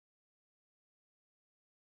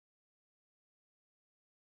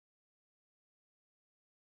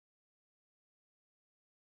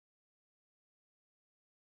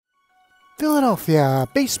Philadelphia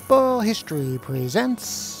Baseball History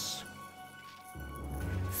presents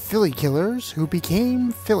Phillie Killers Who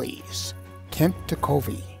Became Phillies, Kent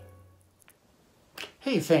Tekulve.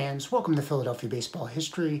 Hey fans, welcome to Philadelphia Baseball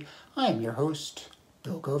History. I am your host,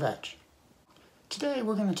 Bill Govach. Today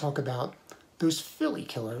we're going to talk about those Phillie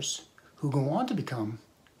Killers who go on to become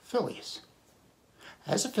Phillies.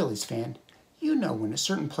 As a Phillies fan, you know when a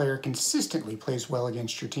certain player consistently plays well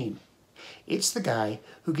against your team. It's the guy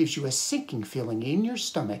who gives you a sinking feeling in your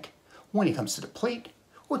stomach when he comes to the plate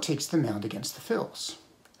or takes the mound against the Phils.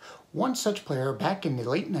 One such player back in the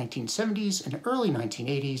late 1970s and early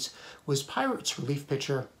 1980s was Pirates relief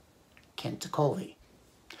pitcher Kent Tekulve.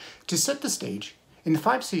 To set the stage, in the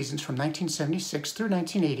 5 seasons from 1976 through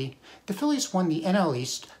 1980, the Phillies won the NL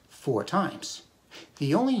East 4 times.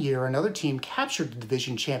 The only year another team captured the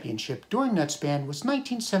division championship during that span was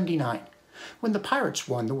 1979, when the Pirates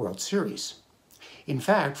won the World Series. In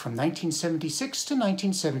fact, from 1976 to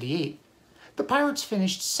 1978, the Pirates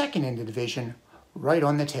finished second in the division, right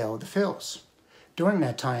on the tail of the Phils. During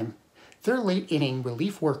that time, their late-inning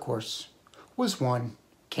relief workhorse was one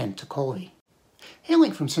Kent Tekulve.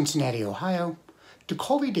 Hailing from Cincinnati, Ohio,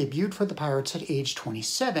 Tukelve debuted for the Pirates at age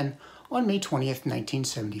 27 on May 20th,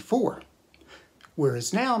 1974.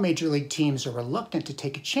 Whereas now Major League teams are reluctant to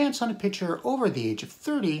take a chance on a pitcher over the age of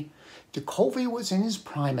 30, Tukelve was in his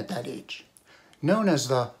prime at that age. Known as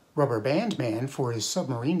the Rubberband Man for his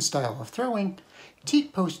submarine style of throwing,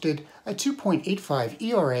 Teke posted a 2.85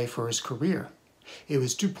 ERA for his career. It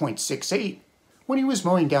was 2.68 when he was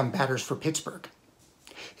mowing down batters for Pittsburgh.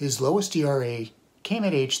 His lowest ERA came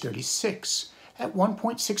at age 36 at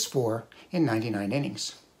 1.64 in 99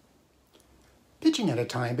 innings. Pitching at a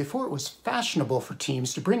time before it was fashionable for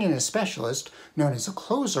teams to bring in a specialist, known as a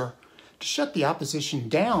closer, to shut the opposition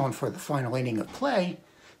down for the final inning of play,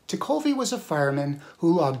 Tukelve was a fireman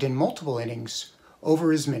who logged in multiple innings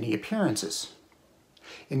over his many appearances.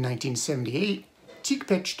 In 1978, Teke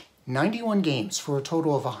pitched 91 games for a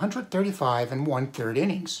total of 135 1/3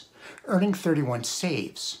 innings, earning 31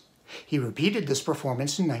 saves. He repeated this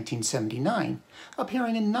performance in 1979,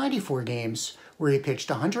 appearing in 94 games where he pitched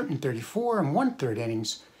 134 1/3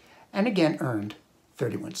 innings and again earned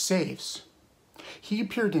 31 saves. He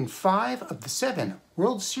appeared in 5 of the 7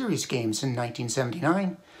 World Series games in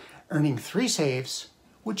 1979, earning 3 saves,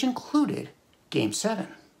 which included Game 7.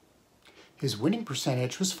 His winning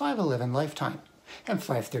percentage was .511 lifetime and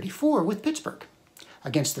 .534 with Pittsburgh.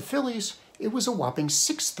 Against the Phillies, it was a whopping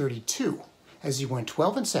 .632, as he went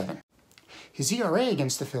 12-7. His ERA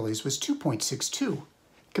against the Phillies was 2.62,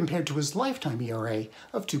 compared to his lifetime ERA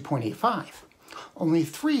of 2.85. Only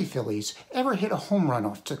 3 Phillies ever hit a home run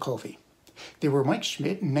off Tukelve. They were Mike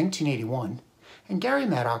Schmidt in 1981 and Gary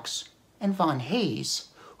Maddox and Von Hayes,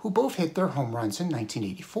 who both hit their home runs in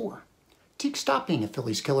 1984. Teke stopped being a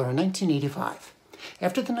Phillies killer in 1985.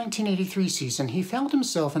 After the 1983 season, he found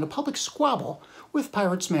himself in a public squabble with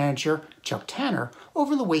Pirates manager Chuck Tanner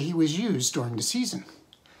over the way he was used during the season.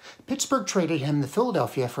 Pittsburgh traded him to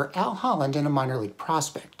Philadelphia for Al Holland and a minor league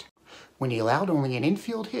prospect. When he allowed only an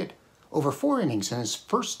infield hit over 4 innings in his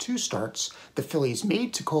first 2 starts, the Phillies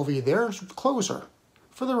made Tukelve their closer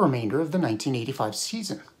for the remainder of the 1985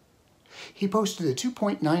 season. He posted a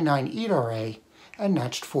 2.99 ERA and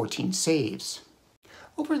notched 14 saves.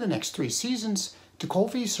 Over the next 3 seasons,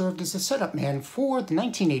 Tukelve served as the setup man for the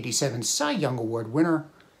 1987 Cy Young Award winner,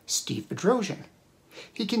 Steve Bedrosian.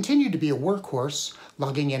 He continued to be a workhorse,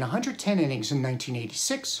 logging in 110 innings in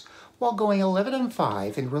 1986 while going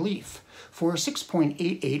 11-5 in relief for a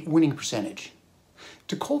 6.88 winning percentage.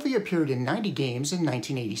 Tukelve appeared in 90 games in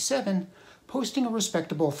 1987, posting a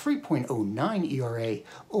respectable 3.09 ERA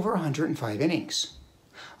over 105 innings.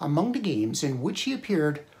 Among the games in which he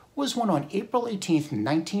appeared was one on April 18,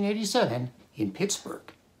 1987 in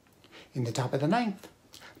Pittsburgh. In the top of the 9th,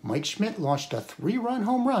 Mike Schmidt launched a 3-run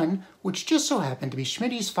home run, which just so happened to be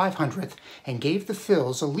Schmidt's 500th and gave the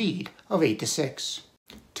Phils a lead of 8-6.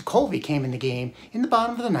 Tukelve came in the game in the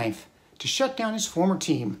bottom of the 9th to shut down his former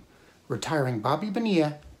team, retiring Bobby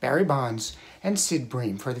Bonilla, Barry Bonds, and Sid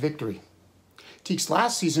Bream for the victory. Teke's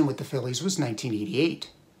last season with the Phillies was 1988.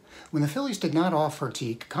 When the Phillies did not offer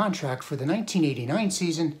Teke a contract for the 1989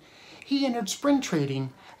 season, he entered spring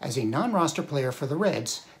trading as a non-roster player for the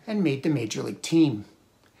Reds and made the Major League team.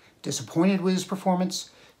 Disappointed with his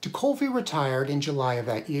performance, Tukelve retired in July of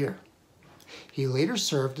that year. He later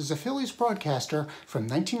served as a Phillies broadcaster from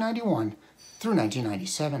 1991 through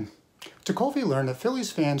 1997. Tukelve learned that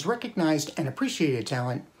Phillies fans recognized and appreciated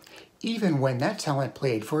talent, even when that talent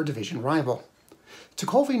played for a division rival.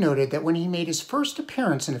 Tukelve noted that when he made his first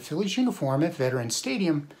appearance in a Phillies uniform at Veterans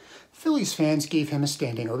Stadium, Phillies fans gave him a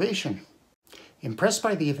standing ovation. Impressed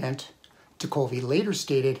by the event, Tukelve later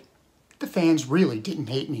stated, "The fans really didn't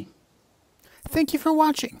hate me." Thank you for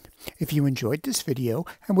watching. If you enjoyed this video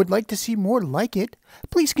and would like to see more like it,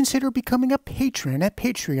 please consider becoming a patron at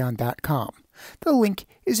patreon.com. The link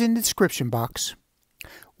is in the description box.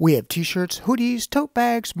 We have t-shirts, hoodies, tote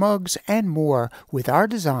bags, mugs, and more with our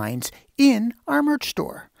designs in our merch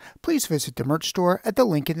store. Please visit the merch store at the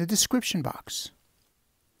link in the description box.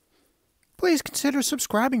 Please consider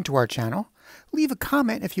subscribing to our channel. Leave a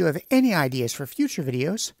comment if you have any ideas for future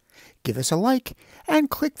videos. Give us a like and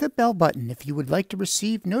click the bell button if you would like to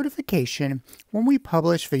receive notification when we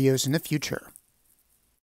publish videos in the future.